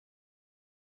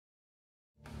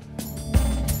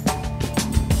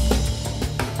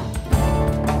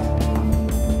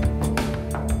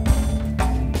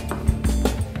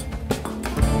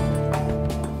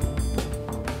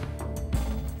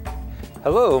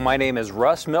Hello, my name is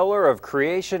Russ Miller of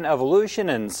Creation, Evolution,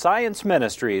 and Science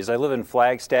Ministries. I live in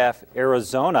Flagstaff,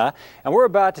 Arizona, and we're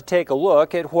about to take a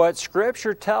look at what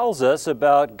Scripture tells us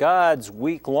about God's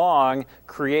week-long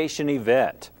creation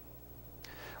event.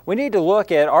 We need to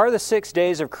look at, are the 6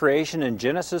 days of creation in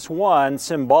Genesis 1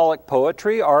 symbolic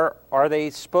poetry, or are they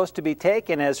supposed to be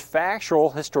taken as factual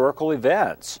historical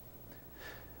events?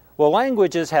 Well,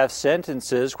 languages have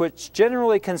sentences which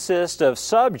generally consist of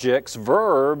subjects,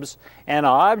 verbs, and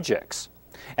objects.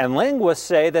 And linguists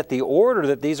say that the order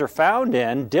that these are found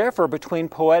in differ between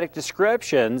poetic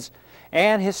descriptions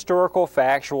and historical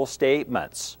factual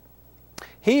statements.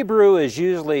 Hebrew is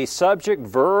usually subject,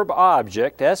 verb,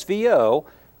 object, SVO,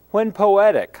 when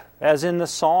poetic, as in the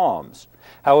Psalms.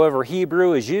 However,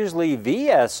 Hebrew is usually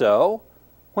VSO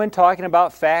when talking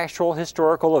about factual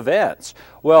historical events.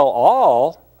 Well,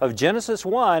 all of Genesis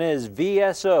 1 is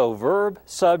VSO, verb,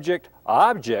 subject,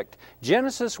 object.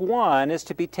 Genesis 1 is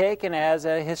to be taken as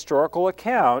a historical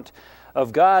account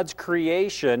of God's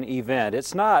creation event.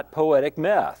 It's not poetic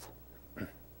myth.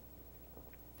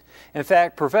 In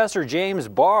fact, Professor James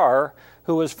Barr,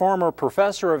 who was former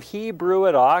professor of Hebrew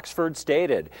at Oxford,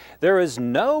 stated, "There is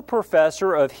no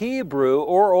professor of Hebrew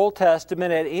or Old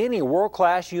Testament at any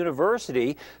world-class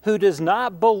university who does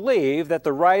not believe that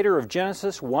the writer of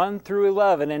Genesis 1 through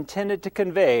 11 intended to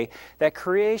convey that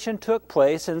creation took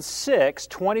place in 6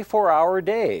 24-hour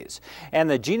days, and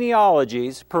the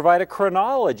genealogies provide a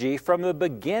chronology from the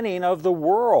beginning of the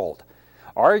world.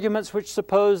 Arguments which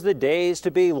suppose the days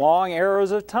to be long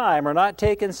arrows of time are not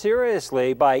taken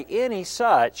seriously by any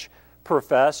such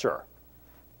professor."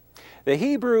 The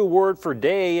Hebrew word for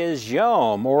day is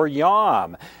yom or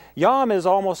yom. Yom is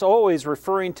almost always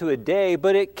referring to a day,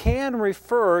 but it can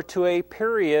refer to a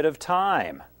period of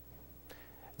time.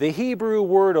 The Hebrew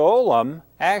word olam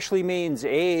actually means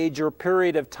age or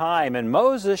period of time, and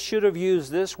Moses should have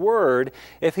used this word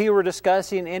if he were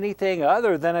discussing anything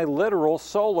other than a literal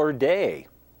solar day.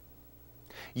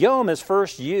 Yom is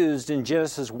first used in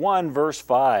Genesis 1, verse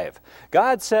 5.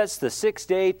 God sets the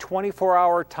 6-day,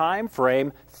 24-hour time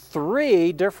frame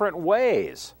 3 different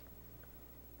ways.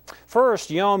 First,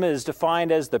 Yom is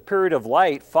defined as the period of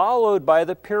light, followed by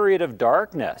the period of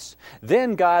darkness.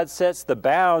 Then God sets the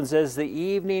bounds as the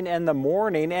evening and the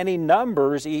morning, and He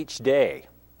numbers each day.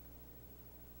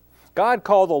 God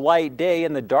called the light day,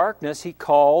 and the darkness He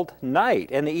called night,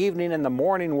 and the evening and the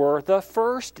morning were the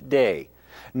first day.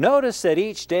 Notice that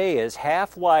each day is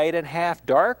half light and half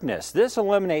darkness. This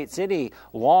eliminates any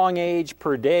long age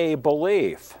per day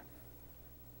belief.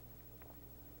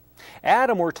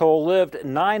 Adam, we're told, lived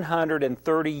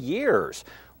 930 years.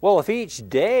 Well, if each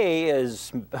day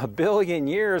is a billion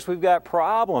years, we've got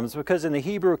problems, because in the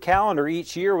Hebrew calendar,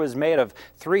 each year was made of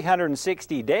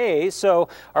 360 days. So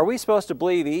are we supposed to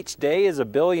believe each day is a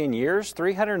billion years?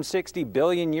 360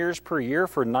 billion years per year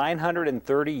for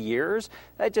 930 years?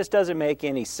 That just doesn't make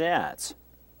any sense.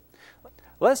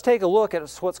 Let's take a look at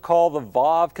what's called the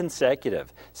Vav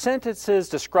consecutive. Sentences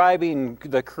describing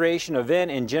the creation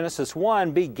event in Genesis 1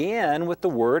 begin with the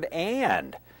word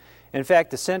and. In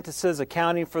fact, the sentences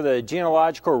accounting for the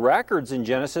genealogical records in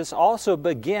Genesis also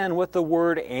begin with the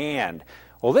word and.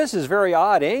 Well, this is very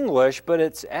odd English, but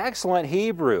it's excellent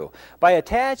Hebrew. By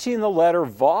attaching the letter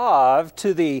Vav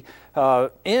to the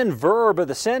end verb of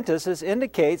the sentence, this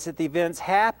indicates that the events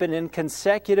happen in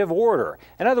consecutive order.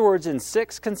 In other words, in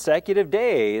 6 consecutive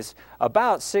days,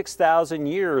 about 6,000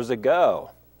 years ago.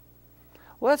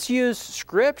 Let's use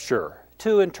Scripture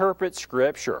to interpret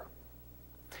Scripture.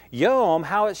 Yom,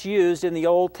 how it's used in the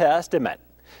Old Testament.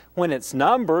 When it's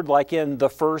numbered, like in the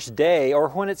first day, or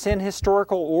when it's in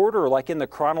historical order, like in the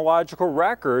chronological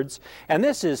records, and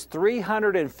this is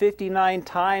 359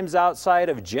 times outside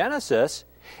of Genesis,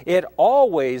 it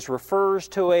always refers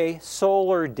to a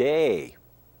solar day.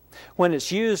 When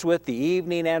it's used with the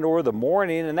evening and or the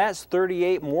morning, and that's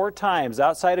 38 more times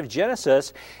outside of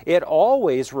Genesis, it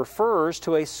always refers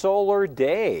to a solar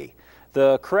day.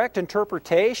 The correct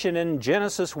interpretation in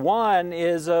Genesis 1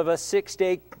 is of a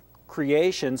 6-day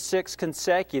creation, 6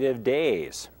 consecutive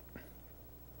days.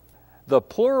 The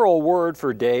plural word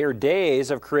for day or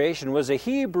days of creation was a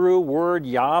Hebrew word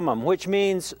yamim, which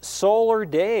means solar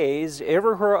days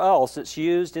everywhere else it's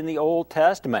used in the Old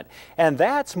Testament. And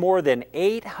that's more than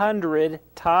 800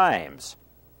 times.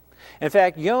 In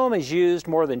fact, Yom is used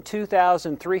more than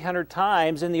 2,300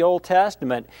 times in the Old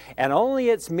Testament, and only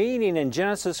its meaning in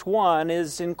Genesis 1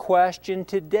 is in question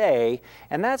today,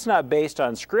 and that's not based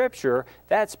on Scripture,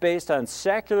 that's based on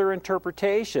secular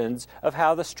interpretations of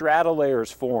how the strata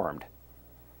layers formed.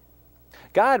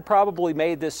 God probably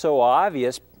made this so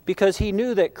obvious because he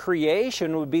knew that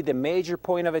creation would be the major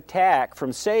point of attack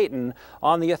from Satan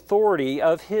on the authority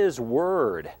of his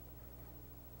word.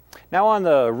 Now, on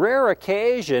the rare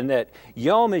occasion that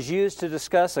Yom is used to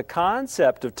discuss a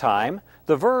concept of time,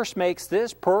 the verse makes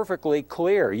this perfectly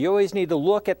clear. You always need to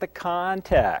look at the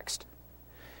context.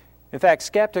 In fact,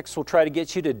 skeptics will try to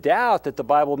get you to doubt that the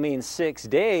Bible means 6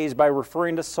 days by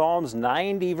referring to Psalms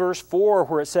 90 verse 4,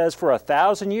 where it says, "For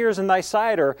 1,000 years in thy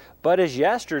sight are but as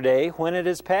yesterday when it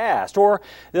is past." Or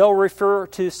they'll refer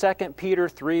to 2 Peter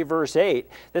 3 verse 8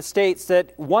 that states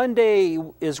that 1 day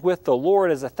is with the Lord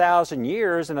as 1,000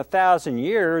 years, and 1,000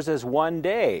 years as 1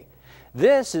 day.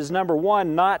 This is, number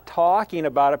one, not talking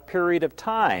about a period of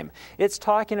time. It's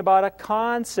talking about a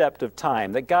concept of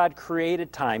time, that God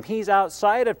created time. He's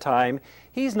outside of time.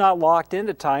 He's not locked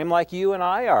into time like you and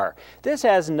I are. This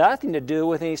has nothing to do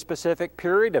with any specific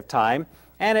period of time,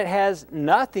 and it has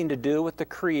nothing to do with the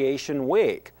creation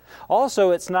week.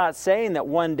 Also, it's not saying that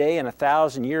 1 day and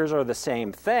 1,000 years are the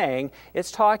same thing.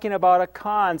 It's talking about a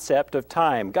concept of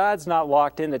time. God's not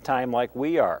locked into time like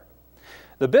we are.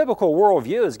 The biblical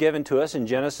worldview is given to us in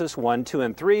Genesis 1, 2,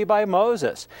 and 3 by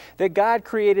Moses, that God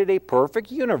created a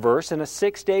perfect universe in a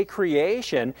 6-day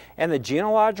creation, and the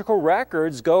genealogical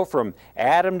records go from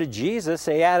Adam to Jesus.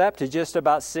 They add up to just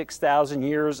about 6,000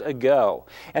 years ago.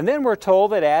 And then we're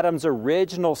told that Adam's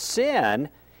original sin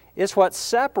is what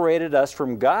separated us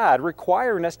from God,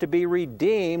 requiring us to be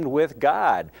redeemed with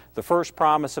God. The first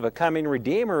promise of a coming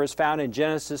Redeemer is found in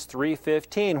Genesis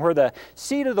 3:15, where the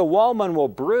seed of the woman will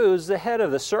bruise the head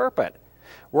of the serpent.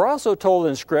 We're also told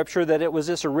in Scripture that it was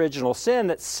this original sin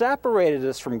that separated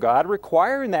us from God,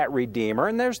 requiring that Redeemer,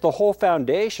 and there's the whole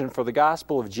foundation for the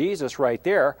gospel of Jesus right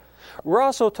there. We're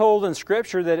also told in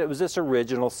Scripture that it was this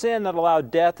original sin that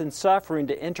allowed death and suffering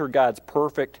to enter God's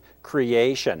perfect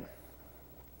creation.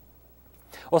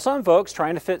 Well, some folks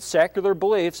trying to fit secular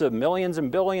beliefs of millions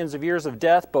and billions of years of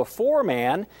death before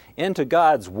man into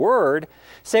God's Word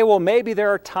say, well, maybe there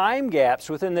are time gaps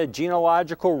within the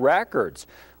genealogical records.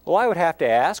 Well, I would have to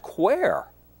ask, where?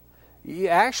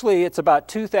 Actually, it's about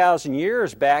 2,000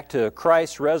 years back to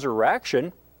Christ's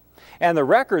resurrection, and the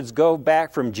records go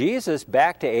back from Jesus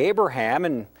back to Abraham,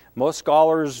 and most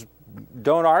scholars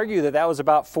don't argue that that was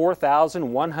about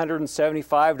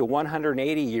 4,175 to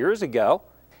 180 years ago.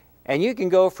 And you can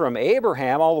go from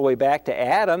Abraham all the way back to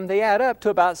Adam. They add up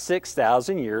to about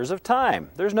 6,000 years of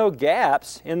time. There's no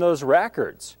gaps in those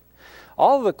records.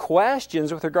 All of the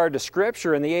questions with regard to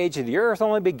Scripture in the age of the earth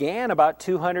only began about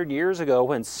 200 years ago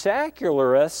when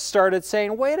secularists started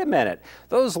saying, wait a minute,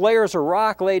 those layers of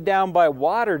rock laid down by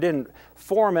water didn't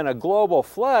form in a global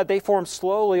flood. They formed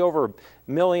slowly over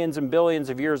millions and billions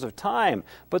of years of time.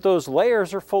 But those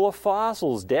layers are full of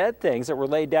fossils, dead things that were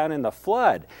laid down in the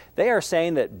flood. They are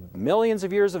saying that millions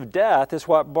of years of death is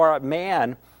what brought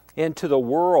man into the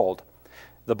world.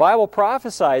 The Bible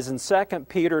prophesies in 2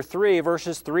 Peter 3,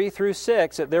 verses 3 through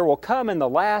 6, that there will come in the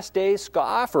last days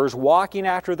scoffers walking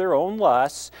after their own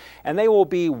lusts, and they will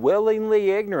be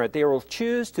willingly ignorant. They will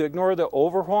choose to ignore the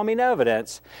overwhelming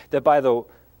evidence that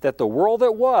the world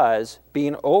that was,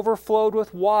 being overflowed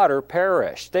with water,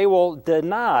 perished. They will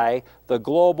deny the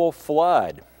global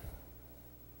flood.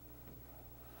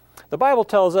 The Bible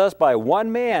tells us by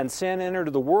one man sin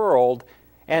entered the world,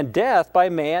 and death by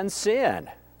man's sin.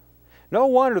 No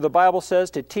wonder the Bible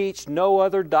says to teach no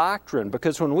other doctrine,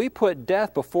 because when we put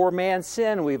death before man's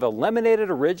sin, we've eliminated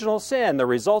original sin, the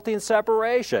resulting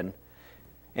separation,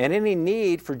 and any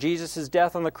need for Jesus'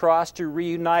 death on the cross to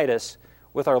reunite us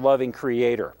with our loving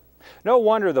Creator. No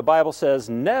wonder the Bible says,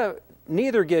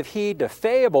 neither give heed to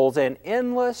fables and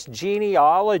endless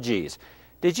genealogies.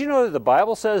 Did you know that the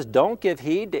Bible says don't give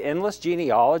heed to endless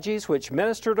genealogies which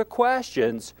minister to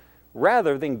questions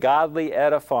rather than godly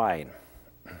edifying?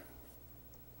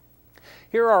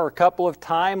 Here are a couple of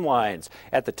timelines.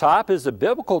 At the top is the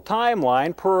biblical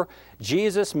timeline per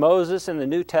Jesus, Moses, and the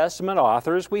New Testament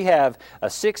authors. We have a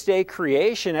 6-day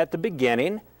creation at the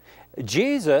beginning.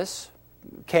 Jesus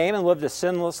came and lived a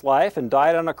sinless life and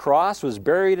died on a cross, was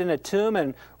buried in a tomb,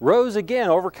 and rose again,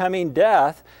 overcoming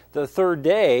death the third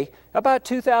day about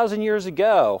 2,000 years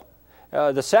ago.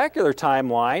 The secular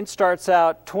timeline starts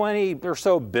out 20 or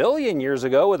so billion years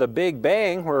ago with a big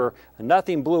bang where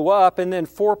nothing blew up, and then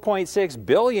 4.6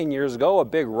 billion years ago a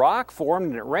big rock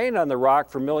formed and it rained on the rock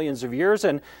for millions of years,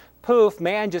 and poof,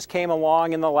 man just came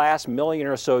along in the last million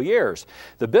or so years.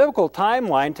 The biblical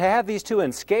timeline, to have these two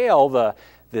in scale, the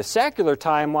secular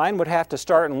timeline would have to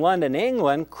start in London,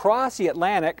 England, cross the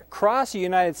Atlantic, cross the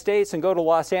United States, and go to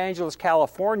Los Angeles,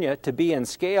 California to be in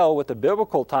scale with the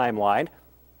biblical timeline.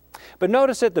 But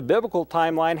notice that the biblical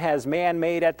timeline has man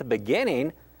made at the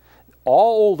beginning.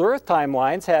 All old earth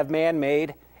timelines have man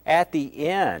made at the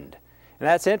end. And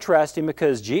that's interesting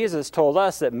because Jesus told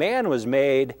us that man was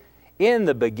made in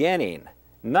the beginning,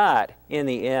 not in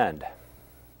the end.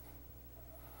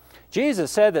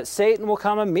 Jesus said that Satan will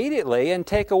come immediately and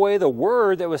take away the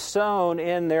word that was sown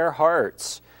in their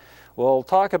hearts. We'll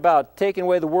talk about taking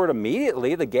away the word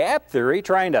immediately. The gap theory,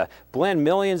 trying to blend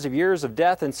millions of years of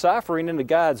death and suffering into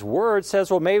God's word, says,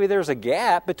 well, maybe there's a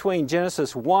gap between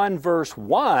Genesis 1 verse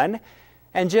 1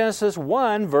 and Genesis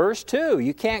 1 verse 2.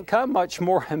 You can't come much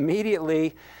more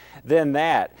immediately than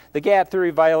that. The gap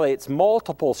theory violates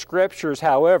multiple scriptures,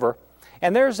 however,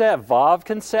 and there's that vav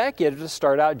consecutive to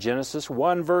start out Genesis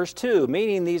 1 verse 2,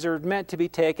 meaning these are meant to be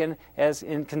taken as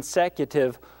in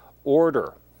consecutive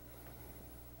order.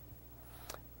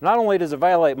 Not only does it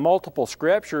violate multiple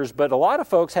scriptures, but a lot of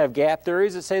folks have gap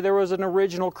theories that say there was an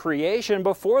original creation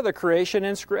before the creation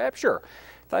in Scripture.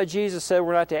 I thought Jesus said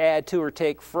we're not to add to or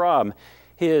take from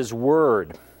His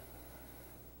Word.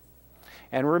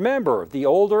 And remember, the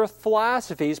old earth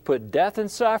philosophies put death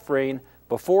and suffering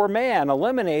before man,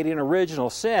 eliminating original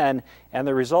sin and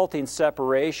the resulting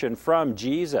separation from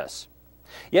Jesus.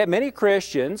 Yet many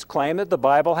Christians claim that the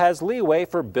Bible has leeway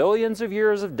for billions of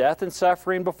years of death and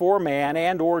suffering before man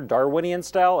and or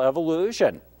Darwinian-style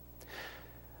evolution.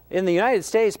 In the United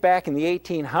States back in the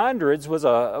 1800s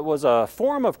was a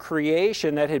form of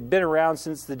creation that had been around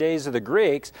since the days of the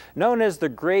Greeks, known as the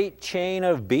Great Chain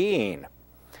of Being.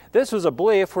 This was a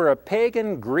belief where a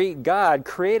pagan Greek god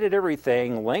created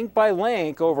everything link by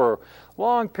link over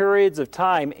long periods of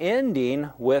time, ending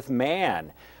with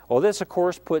man. Well, this, of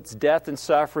course, puts death and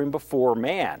suffering before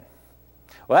man.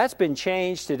 Well, that's been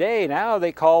changed today. Now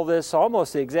they call this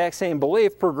almost the exact same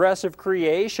belief, progressive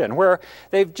creation, where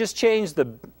they've just changed the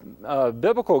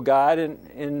biblical God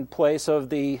in place of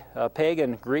the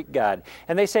pagan Greek God.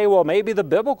 And they say, well, maybe the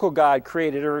biblical God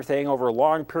created everything over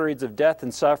long periods of death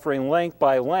and suffering, link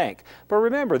by link. But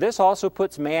remember, this also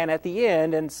puts man at the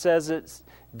end and says it's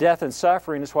death and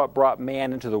suffering is what brought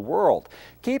man into the world.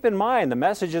 Keep in mind, the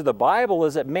message of the Bible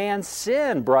is that man's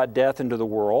sin brought death into the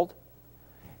world.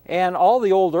 And all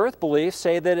the old earth beliefs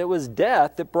say that it was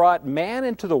death that brought man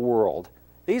into the world.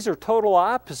 These are total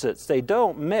opposites. They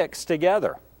don't mix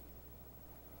together.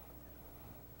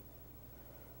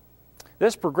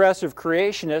 This progressive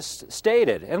creationist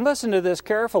stated, and listen to this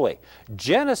carefully,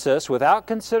 Genesis without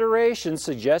consideration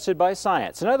suggested by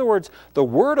science. In other words, the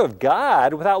Word of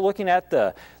God, without looking at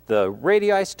the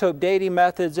radioisotope dating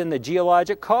methods in the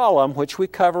geologic column, which we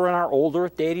cover in our old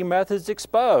earth dating methods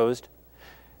exposed,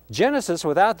 Genesis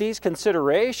without these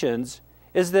considerations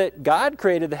is that God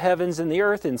created the heavens and the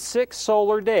earth in 6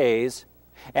 solar days,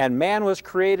 and man was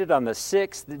created on the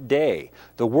 6th day.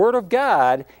 The Word of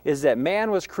God is that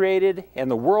man was created and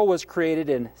the world was created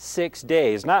in 6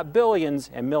 days, not billions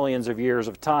and millions of years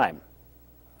of time.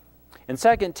 In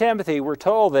 2 Timothy, we're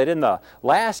told that in the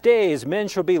last days men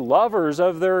shall be lovers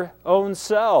of their own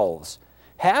selves,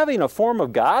 having a form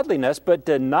of godliness, but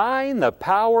denying the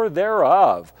power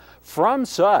thereof. From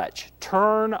such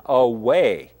turn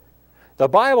away. The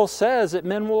Bible says that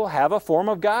men will have a form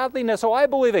of godliness. Oh, I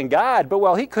believe in God, but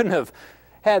well, He couldn't have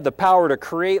had the power to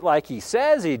create like He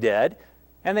says He did,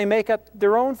 and they make up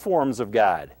their own forms of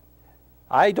God.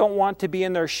 I don't want to be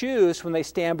in their shoes when they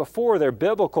stand before their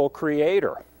biblical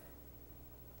Creator.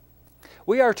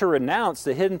 We are to renounce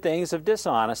the hidden things of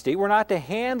dishonesty. We're not to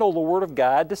handle the Word of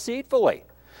God deceitfully.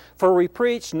 For we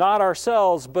preach not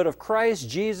ourselves, but of Christ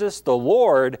Jesus the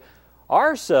Lord,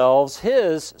 ourselves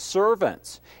His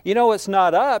servants. You know, it's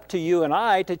not up to you and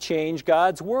I to change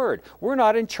God's Word. We're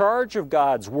not in charge of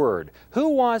God's Word. Who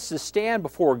wants to stand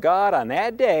before God on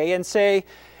that day and say,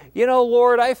 you know,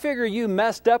 Lord, I figure you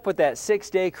messed up with that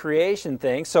 6-day creation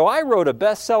thing, so I wrote a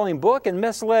best-selling book and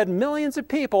misled millions of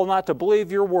people not to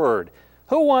believe your Word.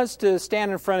 Who wants to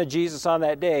stand in front of Jesus on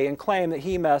that day and claim that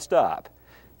He messed up?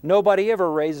 Nobody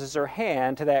ever raises their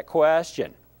hand to that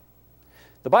question.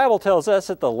 The Bible tells us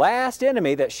that the last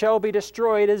enemy that shall be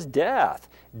destroyed is death.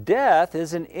 Death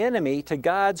is an enemy to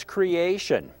God's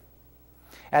creation.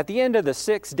 At the end of the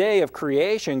 6th day of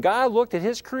creation, God looked at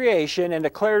His creation and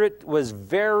declared it was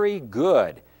very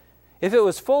good. If it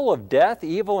was full of death,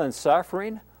 evil, and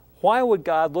suffering, why would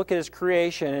God look at His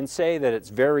creation and say that it's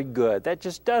very good? That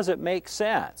just doesn't make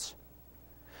sense.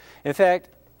 In fact,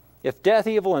 if death,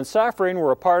 evil, and suffering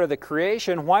were a part of the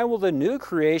creation, why will the new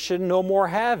creation no more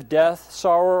have death,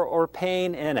 sorrow, or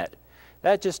pain in it?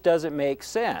 That just doesn't make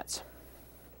sense.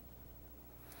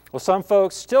 Well, some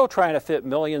folks still trying to fit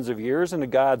millions of years into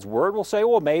God's Word will say,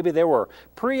 well, maybe there were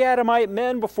pre-Adamite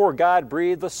men before God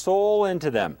breathed the soul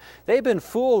into them. They've been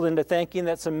fooled into thinking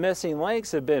that some missing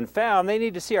links have been found. They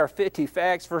need to see our 50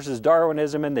 facts versus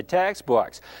Darwinism in the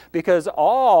textbooks, because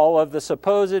all of the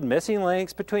supposed missing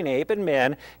links between ape and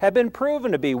men have been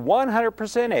proven to be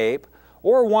 100% ape,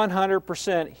 or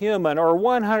 100% human, or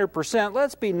 100%,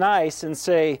 let's be nice and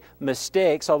say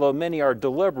mistakes, although many are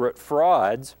deliberate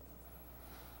frauds.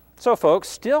 So folks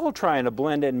still trying to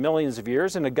blend in millions of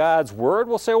years into God's Word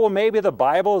will say, well, maybe the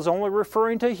Bible is only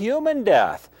referring to human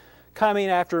death coming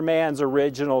after man's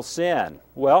original sin.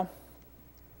 Well,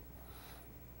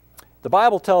 the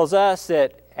Bible tells us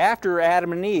that after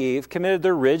Adam and Eve committed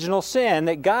their original sin,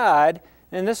 that God,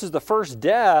 and this is the first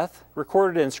death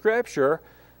recorded in Scripture,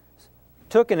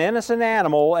 took an innocent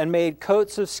animal and made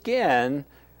coats of skin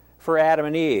for Adam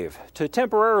and Eve to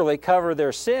temporarily cover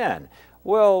their sin.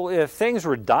 Well, if things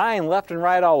were dying left and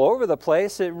right all over the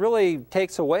place, it really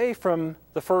takes away from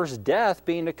the first death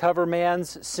being to cover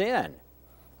man's sin.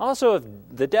 Also, if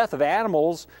the death of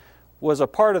animals was a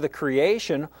part of the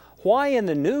creation, why in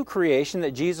the new creation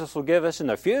that Jesus will give us in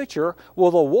the future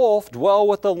will the wolf dwell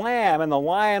with the lamb and the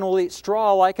lion will eat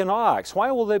straw like an ox?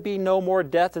 Why will there be no more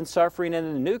death and suffering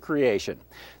in the new creation?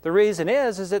 The reason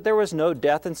is that there was no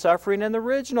death and suffering in the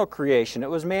original creation. It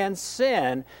was man's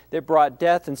sin that brought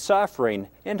death and suffering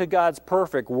into God's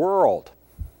perfect world.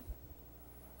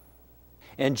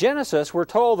 In Genesis, we're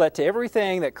told that to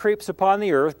everything that creeps upon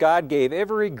the earth, God gave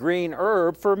every green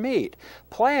herb for meat.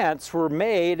 Plants were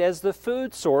made as the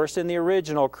food source in the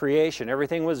original creation.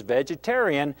 Everything was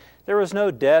vegetarian. There was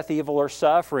no death, evil, or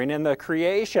suffering in the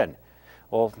creation.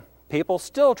 Well, people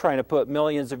still trying to put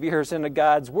millions of years into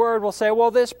God's Word will say,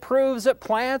 well, this proves that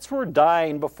plants were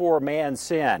dying before man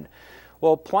sinned.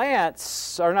 Well,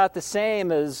 plants are not the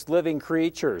same as living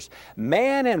creatures.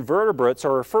 Man and vertebrates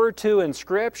are referred to in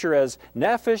Scripture as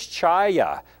nephesh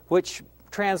chaya, which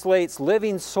translates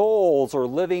living souls or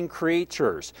living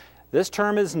creatures. This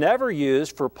term is never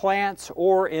used for plants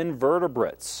or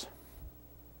invertebrates.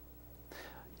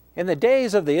 In the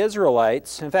days of the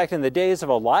Israelites, in fact, in the days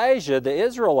of Elijah, the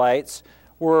Israelites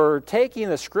were taking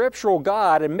the scriptural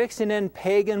God and mixing in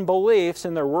pagan beliefs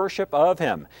in their worship of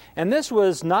Him. And this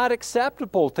was not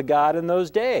acceptable to God in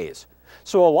those days.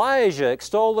 So Elijah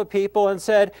extolled the people and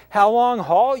said, how long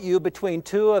halt you between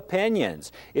two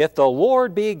opinions? If the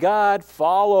Lord be God,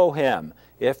 follow Him.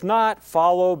 If not,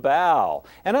 follow Baal.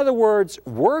 In other words,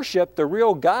 worship the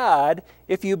real God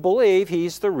if you believe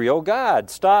He's the real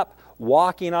God. Stop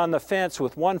walking on the fence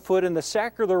with one foot in the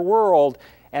secular world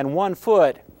and one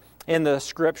foot in the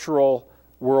scriptural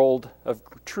world of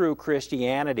true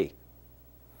Christianity.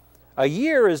 A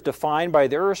year is defined by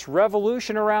the Earth's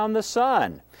revolution around the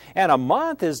sun, and a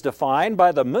month is defined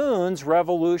by the moon's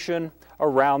revolution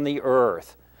around the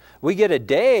Earth. We get a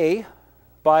day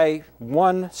by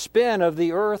one spin of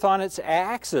the Earth on its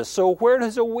axis. So where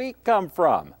does a week come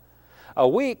from? A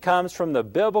week comes from the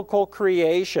biblical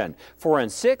creation. For in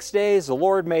 6 days the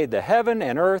Lord made the heaven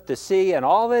and earth, the sea, and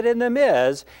all that in them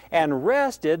is, and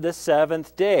rested the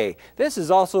seventh day. This is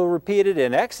also repeated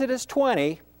in Exodus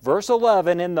 20, verse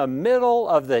 11, in the middle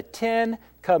of the 10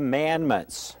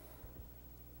 Commandments.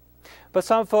 But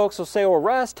some folks will say, well,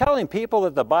 Russ, telling people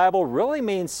that the Bible really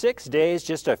means 6 days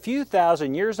just a few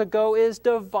thousand years ago is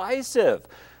divisive.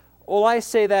 Well, I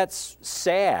say that's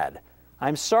sad.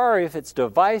 I'm sorry if it's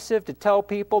divisive to tell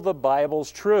people the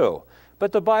Bible's true,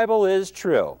 but the Bible is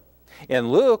true. In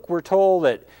Luke, we're told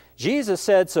that Jesus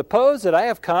said, suppose that I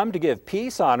have come to give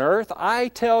peace on earth. I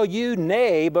tell you,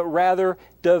 nay, but rather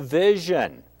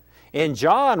division. In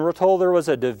John, we're told there was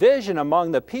a division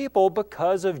among the people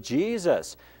because of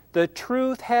Jesus. The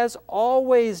truth has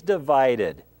always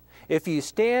divided. If you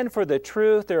stand for the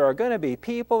truth, there are going to be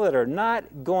people that are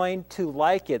not going to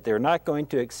like it. They're not going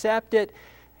to accept it.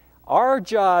 Our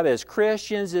job as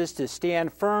Christians is to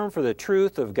stand firm for the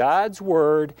truth of God's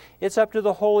Word. It's up to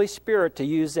the Holy Spirit to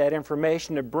use that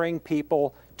information to bring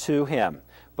people to Him.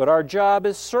 But our job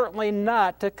is certainly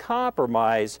not to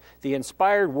compromise the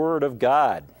inspired Word of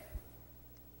God.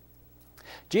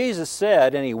 Jesus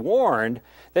said, and He warned,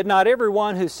 that not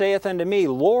everyone who saith unto me,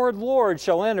 Lord, Lord,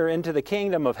 shall enter into the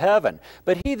kingdom of heaven,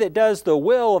 but he that does the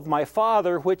will of my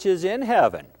Father which is in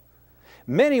heaven.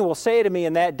 Many will say to me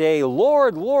in that day,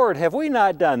 Lord, Lord, have we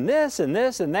not done this and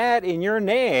this and that in your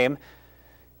name,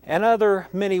 and other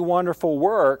many wonderful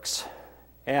works?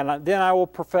 And then I will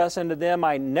profess unto them,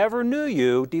 I never knew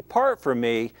you. Depart from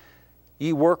me,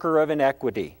 ye worker of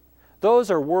iniquity.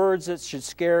 Those are words that should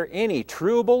scare any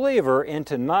true believer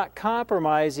into not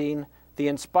compromising the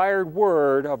inspired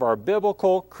Word of our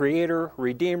biblical Creator,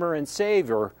 Redeemer, and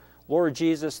Savior, Lord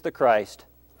Jesus the Christ.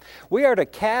 We are to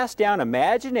cast down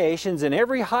imaginations and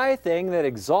every high thing that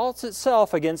exalts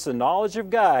itself against the knowledge of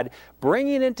God,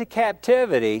 bringing into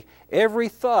captivity every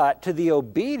thought to the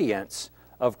obedience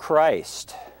of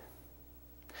Christ.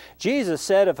 Jesus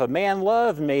said, if a man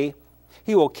love me,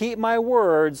 he will keep my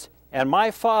words, and my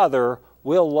Father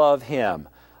will love him.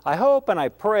 I hope and I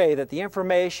pray that the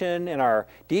information in our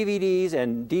DVDs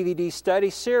and DVD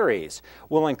study series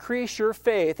will increase your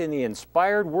faith in the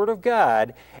inspired Word of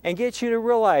God and get you to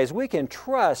realize we can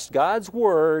trust God's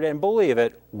Word and believe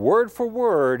it word for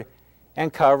word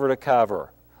and cover to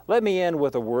cover. Let me end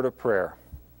with a word of prayer.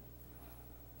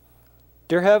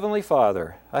 Dear Heavenly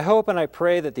Father, I hope and I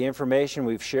pray that the information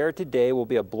we've shared today will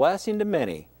be a blessing to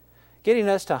many, getting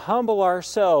us to humble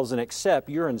ourselves and accept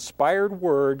your inspired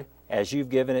Word as you've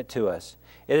given it to us.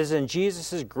 It is in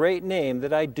Jesus' great name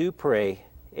that I do pray.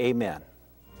 Amen.